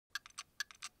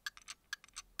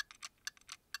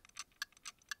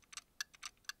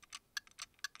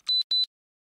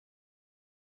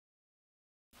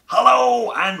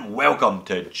Hello and welcome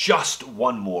to Just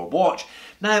One More Watch.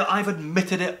 Now, I've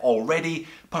admitted it already,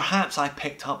 perhaps I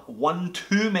picked up one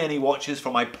too many watches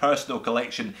for my personal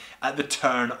collection at the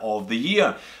turn of the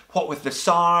year. What with the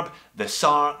Saab, the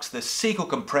Sarks, the Seiko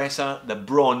compressor, the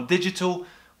Braun Digital,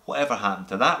 whatever happened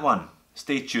to that one?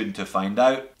 Stay tuned to find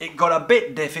out. It got a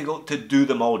bit difficult to do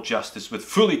them all justice with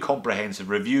fully comprehensive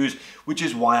reviews, which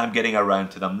is why I'm getting around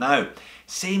to them now.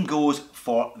 Same goes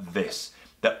for this.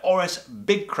 The Oris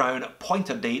Big Crown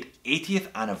Pointer Date 80th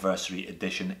Anniversary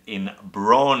Edition in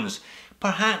bronze.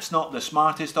 Perhaps not the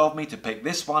smartest of me to pick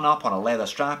this one up on a leather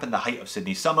strap in the height of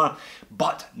Sydney summer,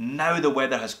 but now the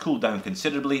weather has cooled down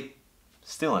considerably,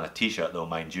 still in a t-shirt though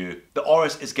mind you, the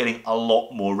Oris is getting a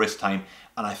lot more wrist time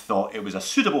and I thought it was a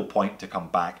suitable point to come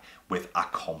back with a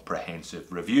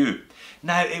comprehensive review.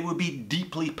 Now, it would be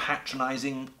deeply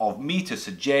patronising of me to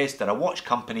suggest that a watch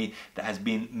company that has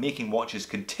been making watches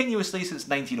continuously since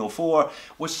 1904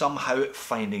 was somehow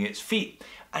finding its feet.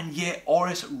 And yet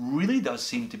Oris really does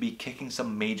seem to be kicking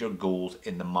some major goals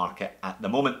in the market at the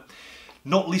moment.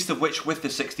 Not least of which with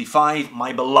the 65,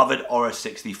 my beloved Oris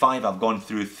 65. I've gone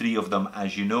through 3 of them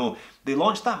as you know. They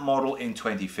launched that model in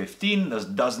 2015, there's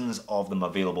dozens of them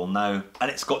available now,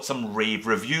 and it's got some rave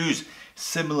reviews.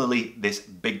 Similarly, this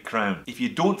Big Crown. If you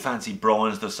don't fancy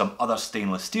bronze, there's some other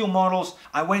stainless steel models.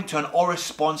 I went to an Oris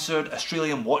sponsored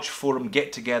Australian Watch Forum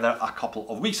get together a couple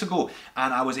of weeks ago,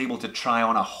 and I was able to try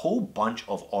on a whole bunch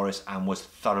of Oris and was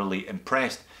thoroughly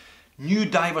impressed. New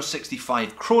Diver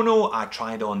 65 Chrono, I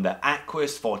tried on the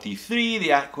Aquis 43,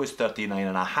 the Aquis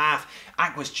 39.5,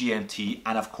 Aquis GMT,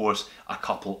 and of course a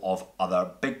couple of other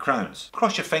Big Crowns.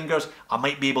 Cross your fingers, I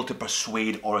might be able to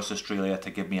persuade Oris Australia to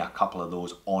give me a couple of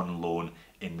those on loan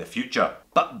in the future.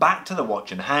 But back to the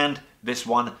watch in hand, this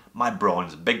one, my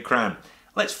bronze Big Crown.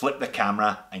 Let's flip the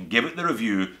camera and give it the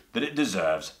review that it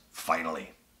deserves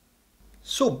finally.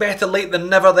 So better late than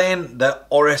never then, the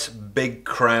Oris Big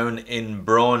Crown in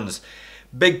bronze.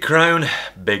 Big crown,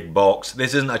 big box.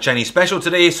 This isn't a Chinese special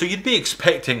today, so you'd be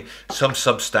expecting some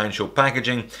substantial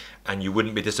packaging and you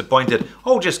wouldn't be disappointed.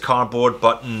 All just cardboard,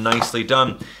 but nicely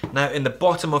done. Now in the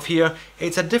bottom of here,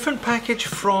 it's a different package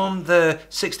from the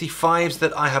 65s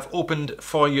that I have opened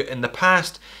for you in the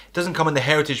past. It doesn't come in the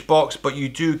heritage box, but you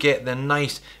do get the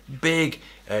nice, big,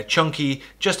 chunky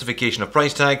justification of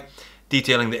price tag,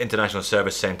 detailing the international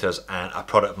service centres and a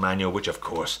product manual, which of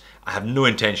course I have no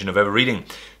intention of ever reading.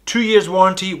 2 years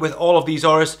warranty with all of these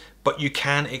Oris, but you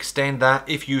can extend that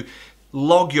if you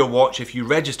log your watch, if you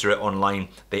register it online,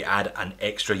 they add an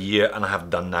extra year, and I have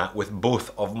done that with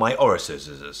both of my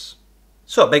Orises.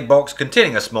 So a big box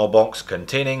containing a small box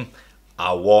containing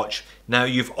a watch. Now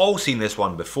you've all seen this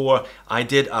one before. I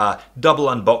did a double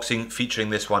unboxing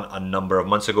featuring this one a number of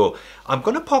months ago. I'm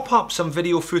going to pop up some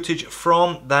video footage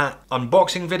from that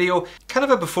unboxing video, kind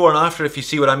of a before and after if you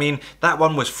see what I mean. That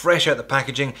one was fresh out the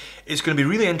packaging. It's going to be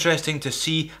really interesting to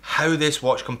see how this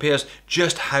watch compares,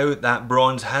 just how that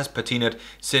bronze has patinaed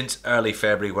since early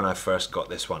February when I first got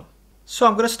this one. So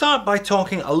I'm going to start by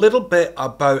talking a little bit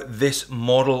about this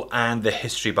model and the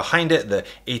history behind it, the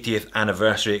 80th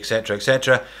anniversary, etc,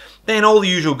 etc. Then all the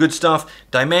usual good stuff,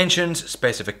 dimensions,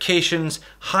 specifications,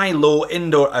 high-low,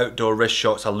 indoor-outdoor wrist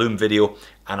shots, a loom video,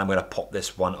 and I'm going to pop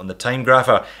this one on the time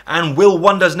grapher. And will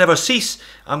wonders never cease?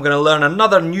 I'm going to learn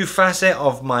another new facet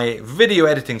of my video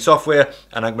editing software,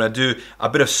 and I'm going to do a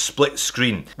bit of split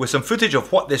screen with some footage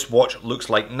of what this watch looks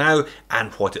like now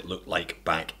and what it looked like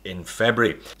back in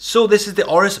February. So this is the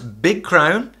Oris Big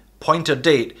Crown Pointer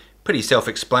Date. Pretty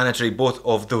self-explanatory, both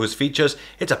of those features.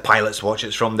 It's a pilot's watch.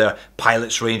 It's from their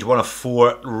pilot's range, one of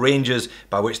 4 ranges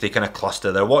by which they kind of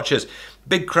cluster their watches.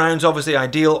 Big Crown's obviously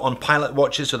ideal on pilot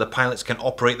watches so the pilots can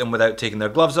operate them without taking their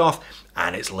gloves off,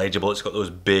 and it's legible. It's got those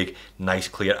big, nice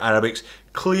clear Arabics.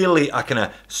 Clearly a kind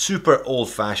of super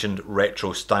old-fashioned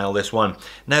retro style, this one.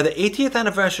 Now the 80th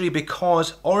anniversary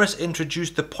because Oris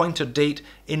introduced the pointer date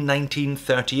in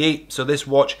 1938, so this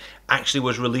watch actually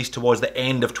was released towards the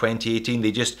end of 2018.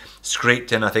 They just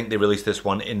scraped in, I think they released this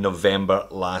one in November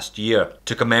last year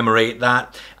to commemorate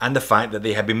that and the fact that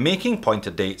they had been making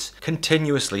pointer dates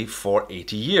continuously for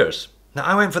 80 years. Now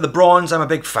I went for the bronze. I'm a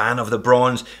big fan of the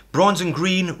bronze. Bronze and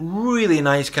green, really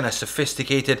nice, kind of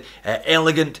sophisticated,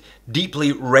 elegant,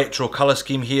 deeply retro colour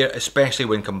scheme here, especially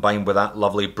when combined with that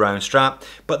lovely brown strap.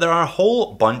 But there are a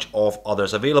whole bunch of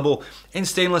others available. In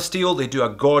stainless steel, they do a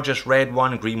gorgeous red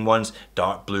one, green ones,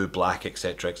 dark blue, black,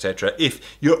 etc, etc. If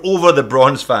you're over the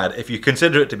bronze fad, if you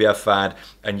consider it to be a fad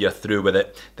and you're through with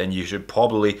it, then you should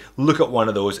probably look at one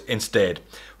of those instead.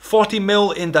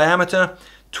 40mm in diameter,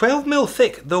 12mm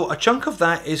thick, though a chunk of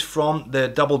that is from the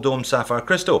double dome sapphire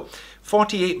crystal.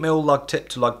 48mm lug tip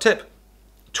to lug tip,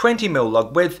 20mm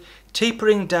lug width,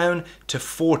 tapering down to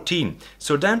 14.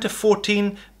 So down to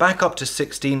 14, back up to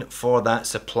 16 for that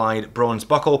supplied bronze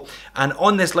buckle. And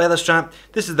on this leather strap,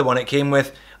 this is the one it came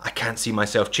with. I can't see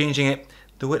myself changing it,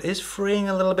 though it is fraying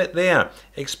a little bit there.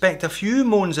 Expect a few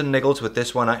moans and niggles with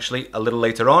this one actually a little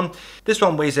later on. This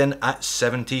one weighs in at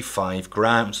 75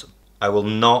 grams. I will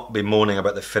not be moaning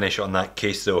about the finish on that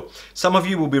case though. Some of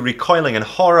you will be recoiling in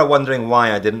horror, wondering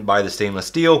why I didn't buy the stainless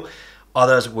steel.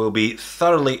 Others will be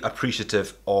thoroughly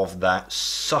appreciative of that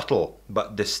subtle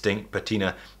but distinct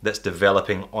patina that's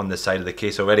developing on the side of the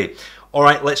case already.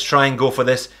 Alright, let's try and go for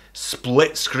this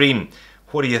split screen.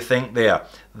 What do you think there?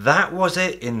 That was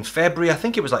it in February. I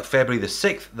think it was like February the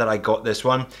 6th that I got this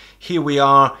one. Here we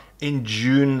are in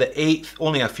June the 8th,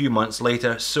 only a few months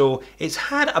later. So it's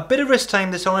had a bit of wrist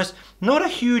time, this Oris. Not a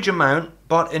huge amount,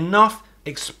 but enough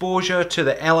exposure to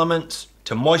the elements,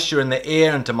 to moisture in the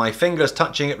air and to my fingers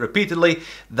touching it repeatedly,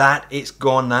 that it's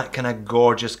gone that kind of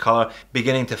gorgeous colour,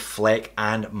 beginning to fleck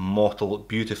and mottle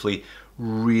beautifully.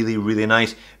 Really, really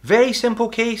nice. Very simple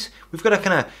case. We've got a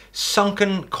kind of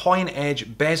sunken coin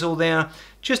edge bezel there.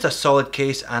 Just a solid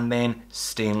case and then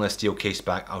stainless steel case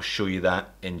back. I'll show you that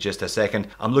in just a second.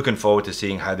 I'm looking forward to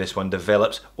seeing how this one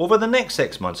develops over the next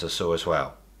 6 months or so as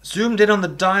well. Zoomed in on the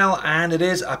dial and it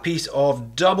is a piece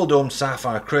of double dome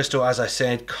sapphire crystal, as I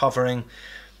said, covering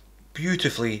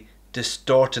beautifully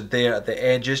distorted there at the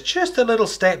edges. Just a little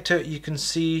step to it, you can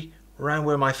see around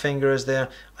where my finger is there.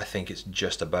 I think it's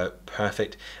just about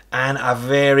perfect. And a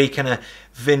very kind of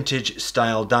vintage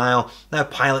style dial. Now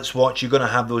pilot's watch, you're going to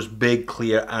have those big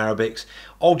clear Arabics,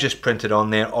 all just printed on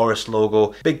there, Oris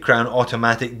logo, big crown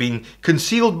automatic being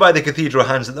concealed by the cathedral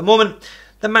hands at the moment.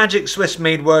 The magic Swiss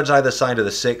made words either side of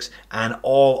the 6 and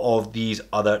all of these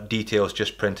other details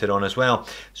just printed on as well.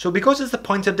 So because it's the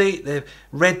pointer date, the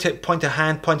red tip pointer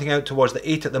hand pointing out towards the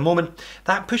 8 at the moment,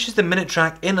 that pushes the minute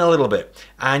track in a little bit.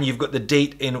 And you've got the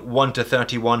date in 1 to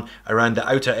 31 around the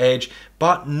outer edge,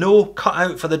 but no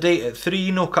cutout for the date at 3,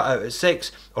 no cutout at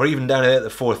 6, or even down at the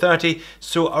 4:30.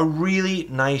 So a really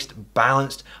nice,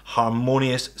 balanced,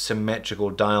 harmonious,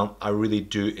 symmetrical dial. I really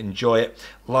do enjoy it.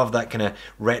 Love that kind of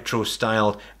retro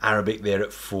styled Arabic there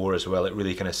at 4 as well. It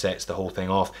really kind of sets the whole thing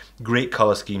off. Great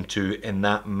colour scheme too in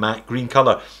that matte green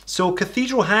colour. So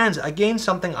cathedral hands, again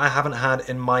something I haven't had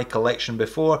in my collection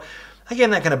before.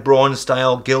 Again, that kind of bronze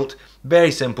style gilt,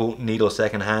 very simple needle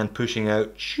second hand pushing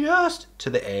out just to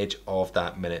the edge of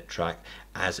that minute track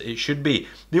as it should be.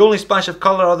 The only splash of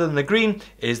colour other than the green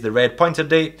is the red pointer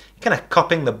date, kind of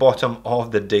cupping the bottom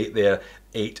of the date there,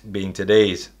 8 being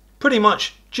today's. Pretty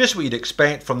much just what you'd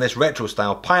expect from this retro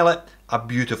style pilot, a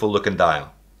beautiful looking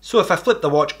dial. So if I flip the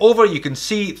watch over, you can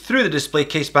see through the display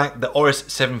case back the Oris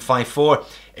 754,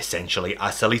 essentially a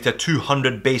Sellita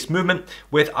 200 base movement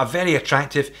with a very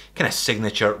attractive kind of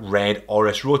signature red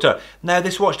Oris rotor. Now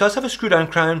this watch does have a screw down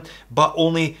crown, but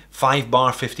only 5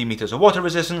 bar 50 meters of water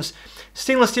resistance.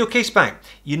 Stainless steel case back.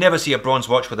 You never see a bronze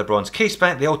watch with a bronze case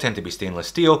back, they all tend to be stainless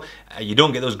steel. You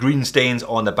don't get those green stains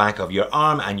on the back of your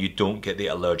arm and you don't get the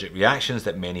allergic reactions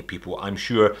that many people I'm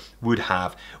sure would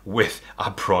have with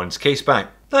a bronze case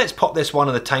back. Let's pop this one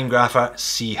on the time grapher,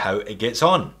 see how it gets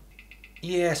on.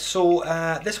 Yeah, so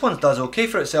this one does okay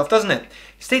for itself, doesn't it?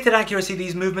 Stated accuracy of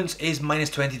these movements is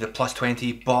 -20 to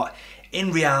 +20, but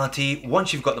in reality,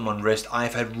 once you've got them on wrist,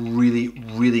 I've had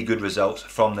really good results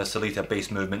from the Sellita base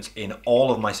movements in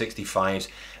all of my 65s,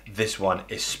 this one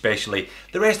especially.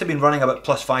 The rest have been running about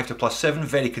 +5 to +7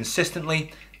 very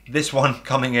consistently. This one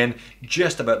coming in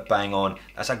just about bang on.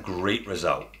 That's a great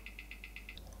result.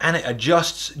 And it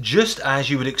adjusts just as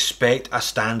you would expect a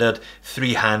standard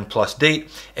 3-hand plus date.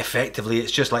 Effectively,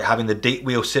 it's just like having the date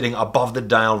wheel sitting above the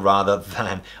dial rather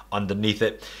than underneath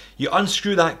it. You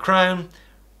unscrew that crown,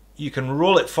 you can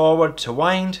roll it forward to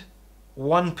wind,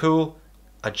 one pull,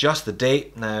 adjust the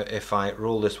date. Now if I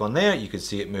roll this one there, you can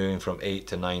see it moving from 8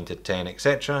 to 9 to 10,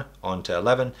 etc. on to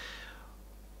 11.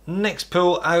 Next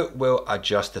pull out will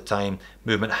adjust the time.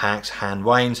 Movement hacks hand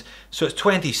winds. So it's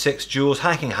 26 joules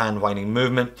hacking hand winding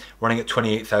movement, running at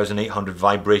 28,800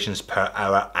 vibrations per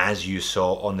hour as you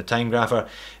saw on the time grapher.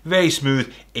 Very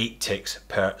smooth, 8 ticks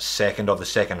per second of the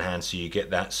second hand, so you get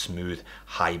that smooth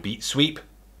high beat sweep.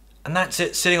 And that's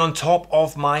it, sitting on top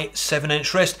of my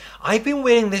 7-inch wrist. I've been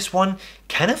wearing this one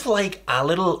kind of like a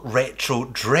little retro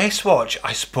dress watch,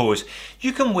 I suppose.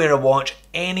 You can wear a watch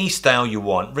any style you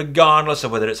want, regardless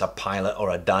of whether it's a pilot or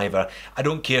a diver. I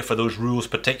don't care for those rules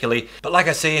particularly. But like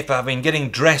I say, if I've been getting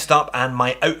dressed up and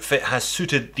my outfit has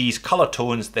suited these colour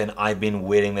tones, then I've been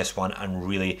wearing this one and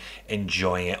really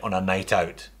enjoying it on a night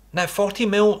out. Now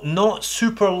 40mm, not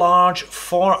super large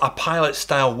for a pilot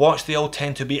style watch. They all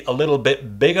tend to be a little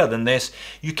bit bigger than this.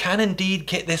 You can indeed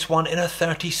get this one in a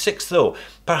 36 though.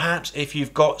 Perhaps if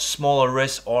you've got smaller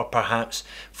wrists, or perhaps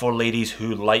for ladies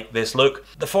who like this look.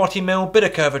 The 40mm, bit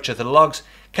of curvature to the lugs,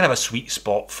 kind of a sweet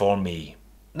spot for me.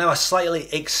 Now a slightly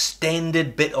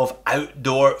extended bit of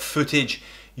outdoor footage.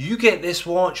 You get this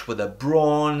watch with the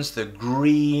bronze, the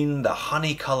green, the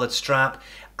honey coloured strap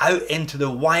out into the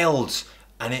wilds,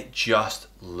 and it just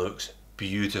looks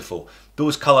beautiful.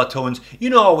 Those colour tones,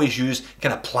 you know, I always use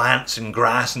kind of plants and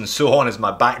grass and so on as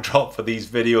my backdrop for these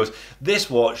videos. This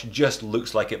watch just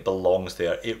looks like it belongs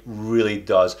there. It really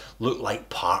does look like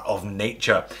part of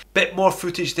nature. Bit more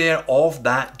footage there of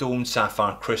that domed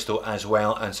sapphire crystal as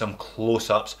well, and some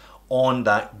close-ups on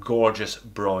that gorgeous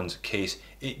bronze case.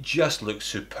 It just looks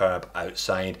superb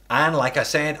outside. And like I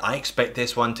said, I expect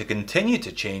this one to continue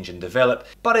to change and develop,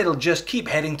 but it'll just keep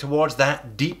heading towards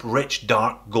that deep, rich,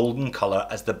 dark golden colour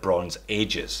as the bronze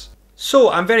ages.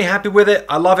 So I'm very happy with it.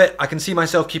 I love it. I can see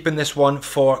myself keeping this one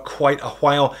for quite a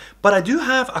while, but I do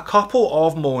have a couple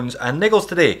of moans and niggles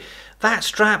today. That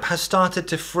strap has started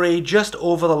to fray just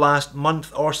over the last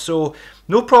month or so.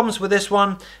 No problems with this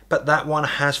one, but that one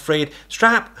has frayed.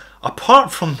 Strap,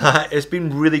 apart from that, it's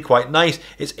been really quite nice.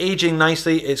 It's aging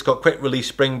nicely, it's got quick release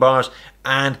spring bars,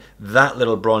 and that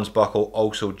little bronze buckle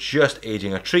also just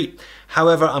aging a treat.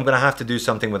 However, I'm going to have to do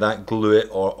something with that, glue it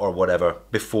or whatever,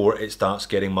 before it starts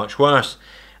getting much worse.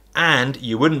 And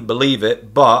you wouldn't believe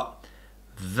it, but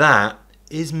that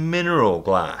is mineral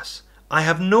glass. I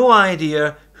have no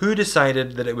idea who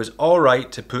decided that it was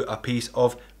alright to put a piece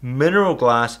of mineral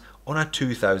glass on a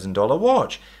 $2,000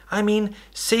 watch. I mean,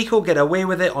 Seiko get away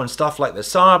with it on stuff like the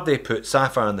Saab. They put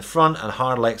sapphire on the front and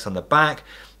Hardlex on the back,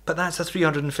 but that's a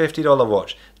 $350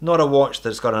 watch, not a watch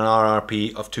that's got an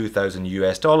RRP of 2,000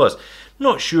 US dollars.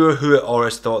 Not sure who at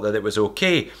Oris thought that it was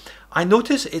okay. I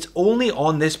notice it's only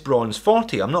on this bronze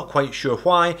 40, I'm not quite sure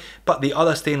why, but the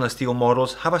other stainless steel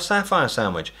models have a sapphire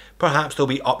sandwich. Perhaps they'll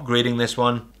be upgrading this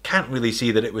one. Can't really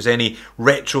see that it was any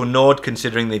retro nod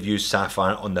considering they've used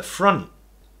sapphire on the front.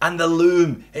 And the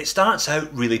loom, it starts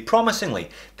out really promisingly.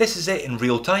 This is it in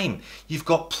real time. You've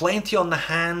got plenty on the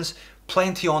hands,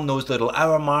 plenty on those little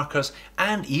hour markers,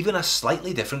 and even a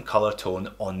slightly different colour tone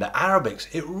on the Arabics.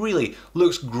 It really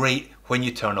looks great when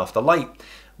you turn off the light.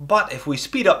 But if we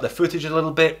speed up the footage a little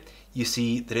bit, you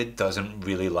see that it doesn't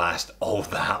really last all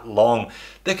that long.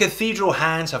 The cathedral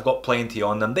hands have got plenty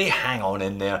on them, they hang on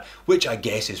in there, which I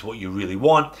guess is what you really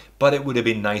want, but it would have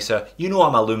been nicer. You know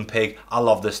I'm a loom pig, I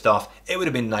love this stuff. It would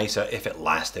have been nicer if it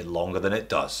lasted longer than it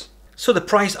does. So the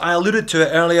price, I alluded to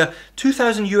it earlier,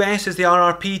 2,000 US is the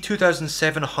RRP,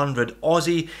 2,700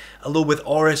 Aussie. Although with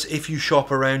Oris, if you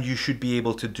shop around, you should be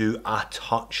able to do a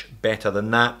touch better than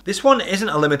that. This one isn't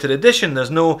a limited edition. There's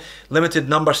no limited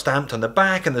number stamped on the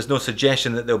back, and there's no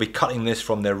suggestion that they'll be cutting this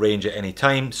from their range at any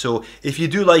time. So if you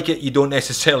do like it, you don't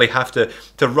necessarily have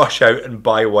to rush out and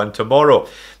buy one tomorrow.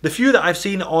 The few that I've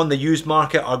seen on the used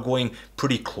market are going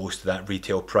pretty close to that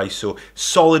retail price. So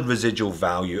solid residual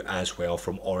value as well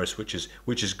from Oris, which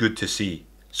is good to see.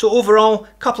 So overall, a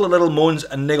couple of little moans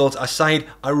and niggles aside,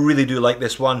 I really do like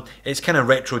this one. It's kind of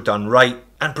retro done right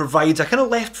and provides a kind of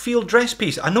left field dress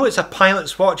piece. I know it's a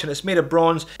pilot's watch and it's made of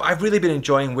bronze, but I've really been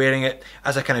enjoying wearing it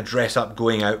as a kind of dress up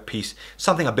going out piece,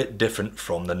 something a bit different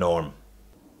from the norm.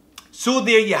 So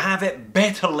there you have it,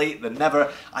 better late than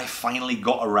never. I finally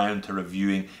got around to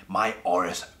reviewing my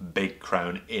Oris Big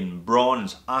Crown in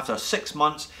bronze. After 6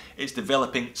 months, it's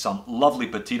developing some lovely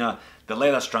patina. The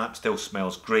leather strap still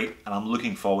smells great, and I'm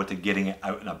looking forward to getting it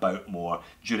out and about more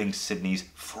during Sydney's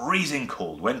freezing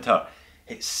cold winter.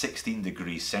 It's 16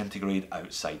 degrees centigrade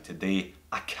outside today.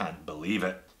 I can't believe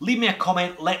it. Leave me a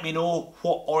comment, let me know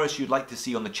what Oris you'd like to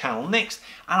see on the channel next,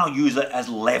 and I'll use it as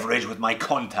leverage with my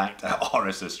contact at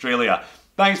Oris Australia.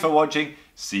 Thanks for watching,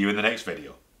 see you in the next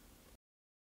video.